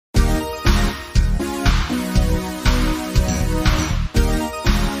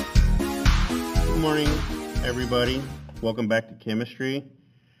morning, everybody. Welcome back to chemistry.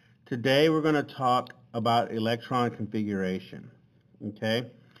 Today we're going to talk about electron configuration. Okay.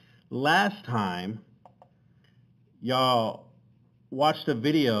 Last time, y'all watched a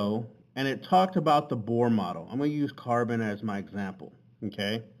video and it talked about the Bohr model. I'm going to use carbon as my example.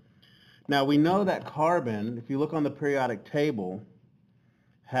 Okay. Now we know that carbon, if you look on the periodic table,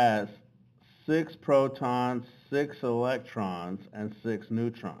 has 6 protons, 6 electrons, and 6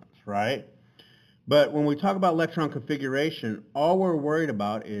 neutrons, right? But when we talk about electron configuration, all we're worried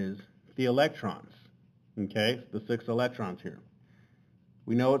about is the electrons, okay? The 6 electrons here.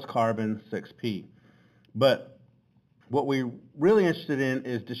 We know it's carbon 6p. But what we're really interested in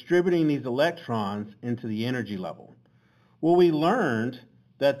is distributing these electrons into the energy level. Well, we learned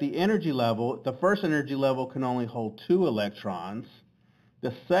that the energy level, the first energy level can only hold 2 electrons.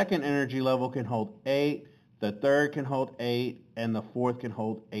 The second energy level can hold 8, the third can hold 8, and the fourth can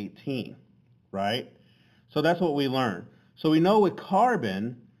hold 18, right? So that's what we learned. So we know with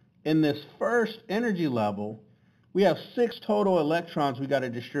carbon, in this first energy level, we have 6 total electrons we got to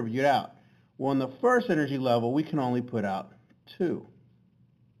distribute out. Well, in the first energy level, we can only put out 2.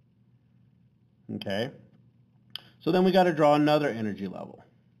 Okay? So then we got to draw another energy level.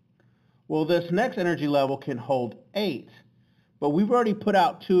 Well, this next energy level can hold 8. But we've already put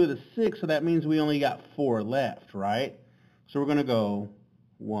out 2 of the 6, so that means we only got 4 left, right? So we're going to go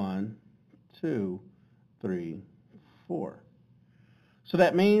 1, 2, 3, 4. So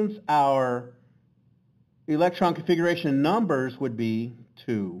that means our electron configuration numbers would be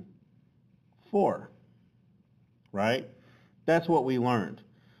 2, 4, right? That's what we learned.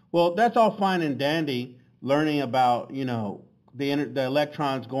 Well, that's all fine and dandy, learning about, the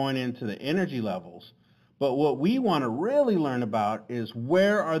electrons going into the energy levels. But what we want to really learn about is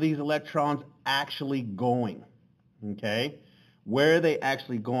where are these electrons actually going, okay? Where are they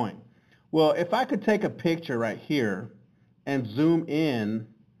actually going? Well, if I could take a picture right here and zoom in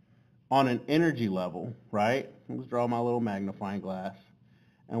on an energy level, right? Let's draw my little magnifying glass.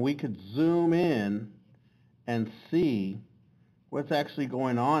 And we could zoom in and see what's actually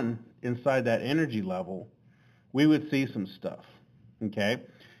going on inside that energy level. We would see some stuff, okay?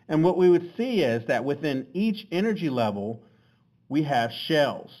 And what we would see is that within each energy level, we have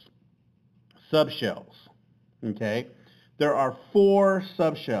shells, subshells, okay? There are 4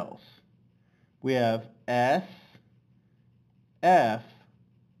 subshells. We have S, F,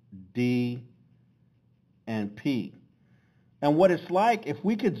 D, and P. And what it's like, if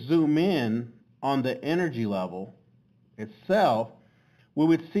we could zoom in on the energy level itself, we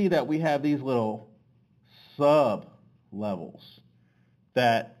would see that we have these little sub-levels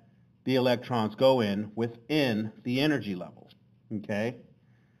that the electrons go in within the energy level, okay?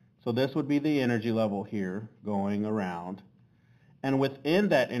 So this would be the energy level here going around. And within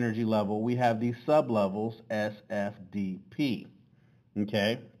that energy level, we have these sublevels, S, F, D, P,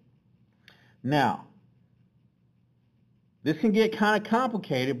 okay? Now, this can get kind of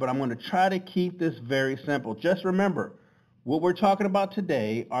complicated, but I'm going to try to keep this very simple. Just remember, what we're talking about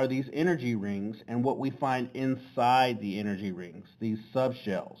today are these energy rings and what we find inside the energy rings, these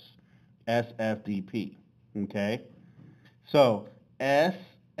subshells, S, F, D, P, okay? So, S,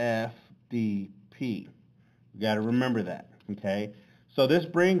 F, D, P. You got to remember that, okay? So this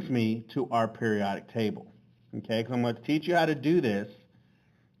brings me to our periodic table, okay? Because I'm going to teach you how to do this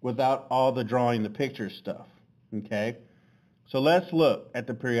without all the drawing the picture stuff, okay? So let's look at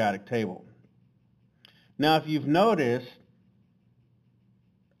the periodic table. Now, if you've noticed,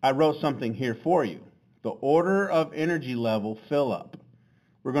 I wrote something here for you. The order of energy level fill up.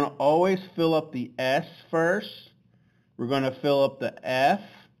 We're going to always fill up the S first. We're going to fill up the F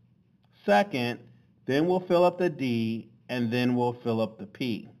second. Then we'll fill up the D. And then we'll fill up the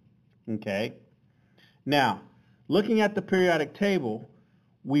P. Okay? Now, looking at the periodic table,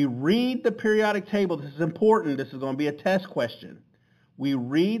 we read the periodic table. This is important. This is going to be a test question. We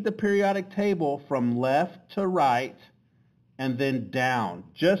read the periodic table from left to right and then down,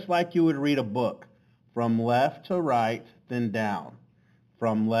 just like you would read a book. From left to right, then down.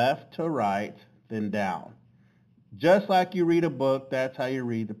 From left to right, then down. Just like you read a book, that's how you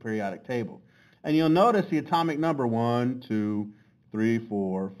read the periodic table. And you'll notice the atomic number 1, 2, 3,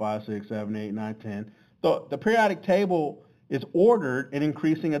 4, 5, 6, 7, 8, 9, 10. The periodic table is ordered in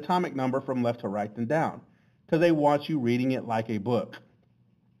increasing atomic number from left to right, then down, because they want you reading it like a book.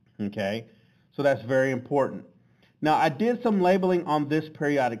 Okay? So that's very important. Now, I did some labeling on this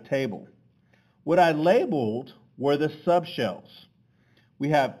periodic table. What I labeled were the subshells. We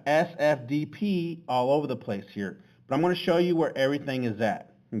have S, F, D, P all over the place here. But I'm going to show you where everything is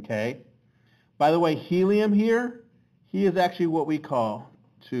at, okay? By the way, helium here, he is actually what we call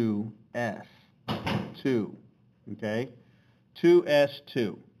 2s. 2. Okay?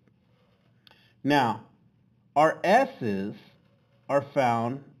 2s2. Now, our s's are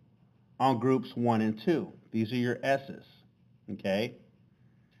found on groups 1 and 2. These are your s's. Okay?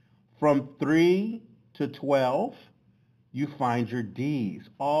 From 3 to 12, you find your d's.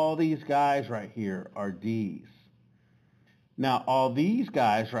 All these guys right here are d's. Now, all these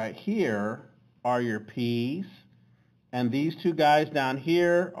guys right here are your p's, and these two guys down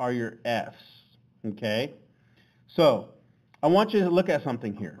here are your f's. Okay? So, I want you to look at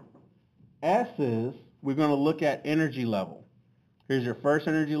something here. S's, we're going to look at energy level. Here's your first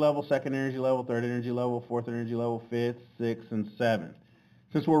energy level, second energy level, third energy level, fourth energy level, fifth, sixth, and seventh.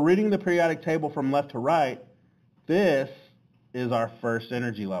 Since we're reading the periodic table from left to right, this is our first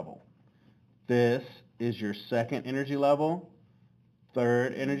energy level. This is your second energy level,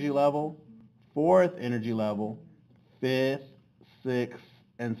 third energy level, fourth energy level, fifth, sixth,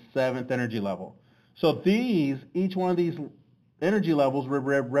 and seventh energy level. So each one of these energy levels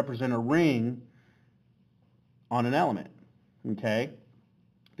represent a ring on an element. Okay?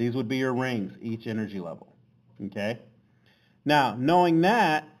 These would be your rings, each energy level. Okay? Now, knowing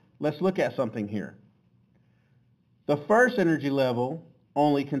that, let's look at something here. The first energy level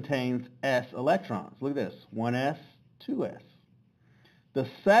only contains s electrons. Look at this, 1s, 2s. The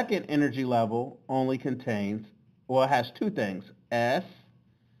second energy level only contains, well, it has two things, s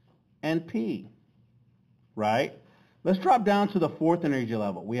and p, right? Let's drop down to the fourth energy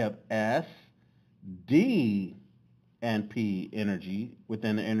level. We have s, d, and p energy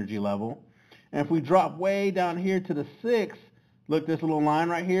within the energy level. And if we drop way down here to the sixth, look, this little line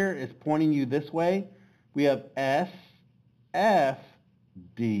right here is pointing you this way. We have S, F,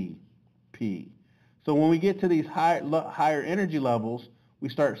 D, P. So when we get to these higher energy levels, we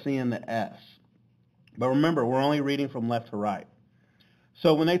start seeing the F's. But remember, we're only reading from left to right.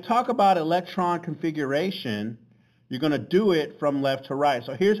 So when they talk about electron configuration, you're going to do it from left to right.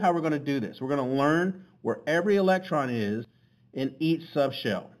 So here's how we're going to do this. We're going to learn where every electron is in each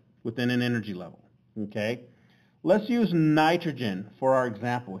subshell within an energy level. Okay? Let's use nitrogen for our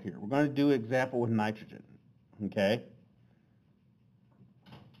example here. We're going to do an example with nitrogen. Okay?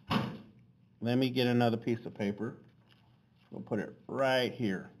 Let me get another piece of paper. We'll put it right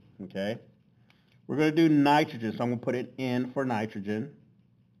here. Okay? We're going to do nitrogen, so I'm going to put it in for nitrogen.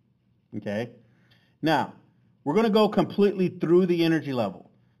 Okay? Now, we're going to go completely through the energy level.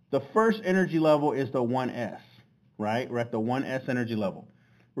 The first energy level is the 1s, right? We're at the 1s energy level.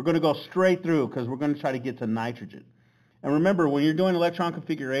 We're going to go straight through because we're going to try to get to nitrogen. And remember, when you're doing electron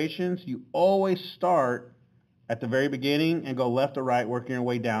configurations, you always start at the very beginning and go left to right, working your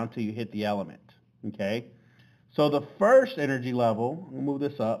way down till you hit the element. Okay? So the first energy level, we'll move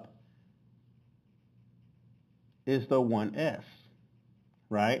this up, is the 1s,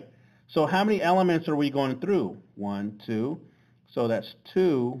 right? So how many elements are we going through? 1, 2. So that's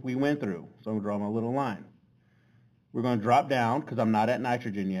 2 we went through. So I'm going to draw my little line. We're going to drop down because I'm not at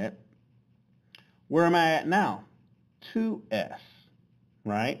nitrogen yet. Where am I at now? 2s,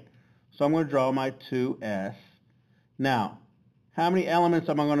 right? So I'm going to draw my 2s. Now, how many elements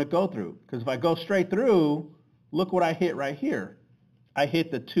am I going to go through? Because if I go straight through, look what I hit right here. I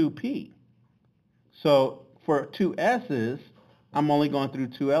hit the 2p. So for 2s's, I'm only going through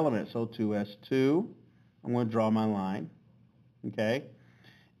 2 elements. So 2s2, I'm going to draw my line. Okay?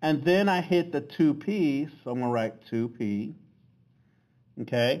 And then I hit the 2p, so I'm going to write 2p.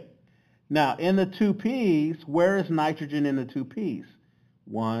 Okay? Now, in the 2p's, where is nitrogen in the 2p's?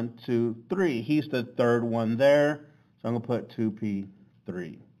 1, 2, 3. He's the third one there, so I'm going to put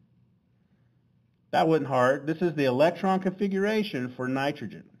 2p3. That wasn't hard. This is the electron configuration for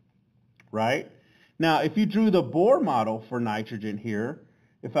nitrogen, right? Now, if you drew the Bohr model for nitrogen here,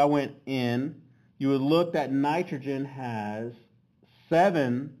 if I went in, you would look that nitrogen has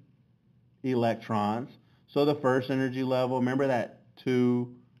 7 electrons. So the first energy level, remember that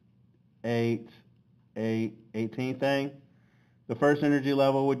 2, 8, 8, 18 thing? The first energy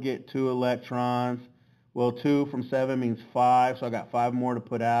level would get 2 electrons. Well, 2 from 7 means 5, so I got 5 more to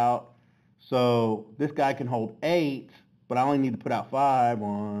put out. So this guy can hold 8, but I only need to put out 5.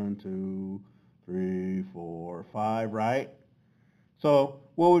 1, 2, 3, 4, 5, right? So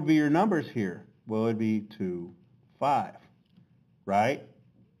what would be your numbers here? Well, it would be 2, 5, right?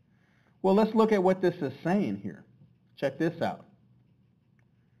 Well, let's look at what this is saying here. Check this out.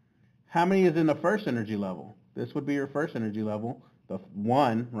 How many is in the first energy level? This would be your first energy level, the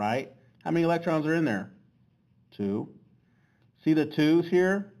 1, right? How many electrons are in there? 2. See the 2's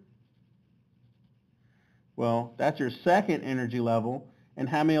here? Well, that's your second energy level. And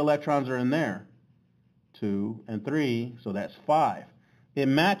how many electrons are in there? 2 and 3, so that's 5. It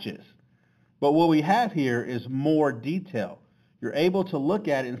matches. But what we have here is more detail. You're able to look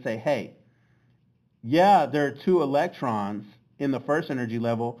at it and say, hey, yeah, there are 2 electrons in the first energy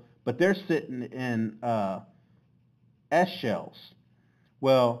level, but they're sitting in S shells.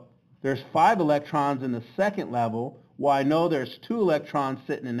 Well, there's 5 electrons in the second level. Well, I know there's 2 electrons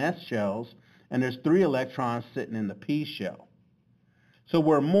sitting in S shells, and there's 3 electrons sitting in the P shell. So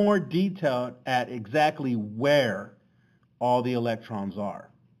we're more detailed at exactly where all the electrons are.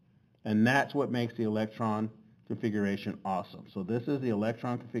 And that's what makes the electron configuration awesome. So this is the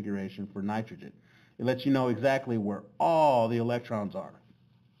electron configuration for nitrogen. It lets you know exactly where all the electrons are.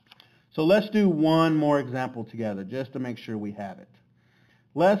 So let's do one more example together just to make sure we have it.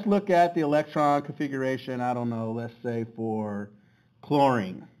 Let's look at the electron configuration, I don't know, let's say for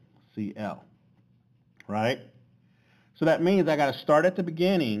chlorine, Cl, right? So that means I got to start at the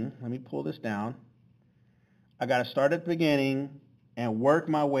beginning. Let me pull this down. I got to start at the beginning and work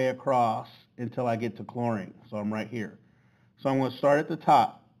my way across until I get to chlorine. So I'm right here. So I'm going to start at the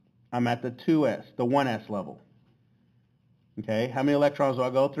top. I'm at the 2s, the 1s level. Okay, how many electrons do I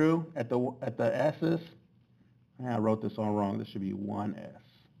go through at the s's? I wrote this all wrong. This should be 1s.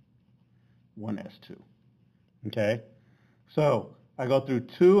 1s2. Okay, so I go through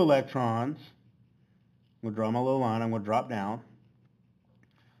 2 electrons. I'm going to draw my little line. I'm going to drop down.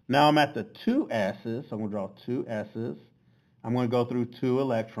 Now I'm at the 2 s's. So I'm going to draw 2 s's. I'm going to go through 2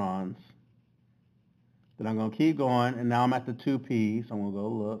 electrons. Then I'm going to keep going, and now I'm at the 2p. So I'm going to go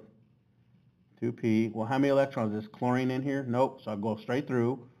look. 2p. Well, how many electrons? Is chlorine in here? Nope. So I go straight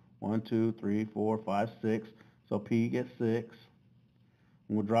through. 1, 2, 3, 4, 5, 6. So p gets 6. And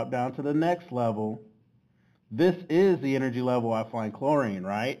we'll drop down to the next level. This is the energy level I find chlorine,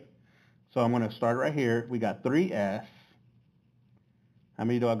 right? So I'm going to start right here. We got 3s. How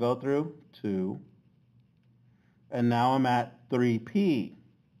many do I go through? 2. And now I'm at 3p.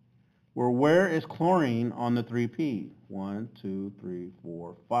 Well, where is chlorine on the 3p? 1, 2, 3,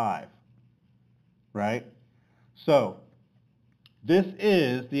 4, 5. Right? So this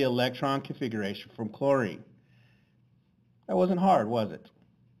is the electron configuration from chlorine. That wasn't hard, was it?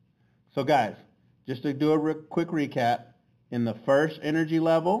 So guys, just to do a quick recap, in the first energy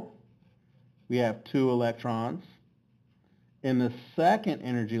level, we have 2 electrons. In the second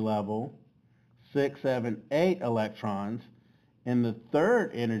energy level, 6, 7, 8 electrons. In the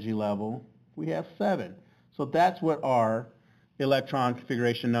third energy level, we have 7. So that's what our electron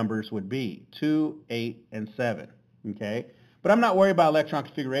configuration numbers would be, 2, 8, and 7. Okay? But I'm not worried about electron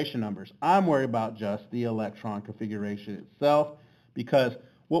configuration numbers. I'm worried about just the electron configuration itself, because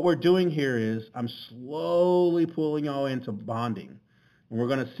what we're doing here is I'm slowly pulling y'all into bonding. And we're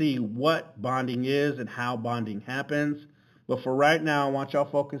going to see what bonding is and how bonding happens. But for right now, I want y'all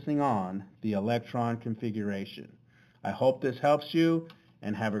focusing on the electron configuration. I hope this helps you,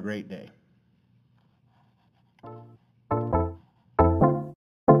 and have a great day.